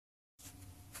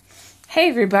Hey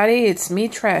everybody, it's me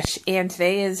Trish, and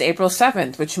today is April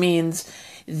 7th, which means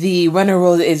the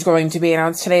winner is going to be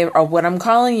announced today of what I'm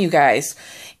calling you guys.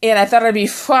 And I thought it'd be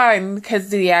fun because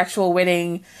the actual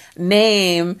winning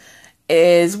name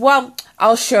is, well,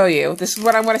 I'll show you. This is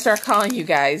what I'm going to start calling you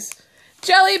guys.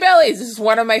 Jelly Bellies! This is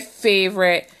one of my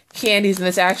favorite candies, and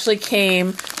this actually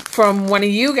came from one of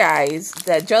you guys,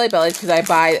 that Jelly Bellies, because I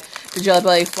buy the Jelly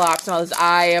Belly flops and all this.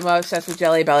 I am obsessed with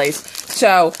Jelly Bellies.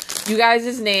 So, you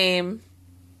guys' name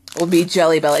will be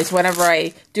Jelly Bellies whenever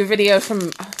I do videos from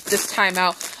this time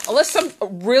out. Unless some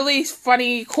really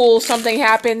funny, cool something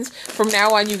happens, from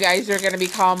now on you guys are going to be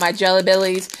calling my Jelly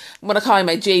Bellies. I'm going to call you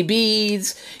my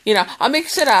JBs. You know, I'll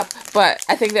mix it up, but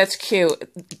I think that's cute.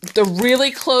 The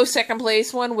really close second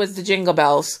place one was the Jingle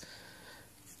Bells.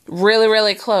 Really,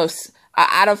 really close.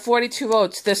 Out of 42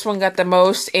 votes, this one got the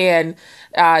most, and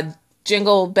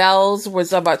Jingle Bells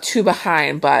was about 2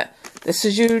 behind, but this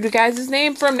is you guys'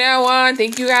 name from now on.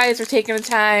 Thank you guys for taking the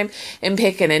time and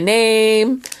picking a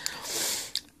name.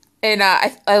 And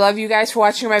I love you guys for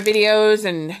watching my videos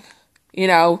and, you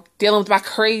know, dealing with my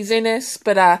craziness.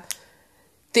 But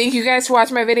thank you guys for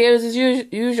watching my videos as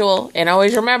usual. And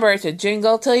always remember to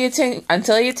jingle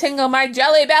until you tingle my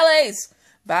Jelly Bellies.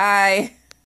 Bye.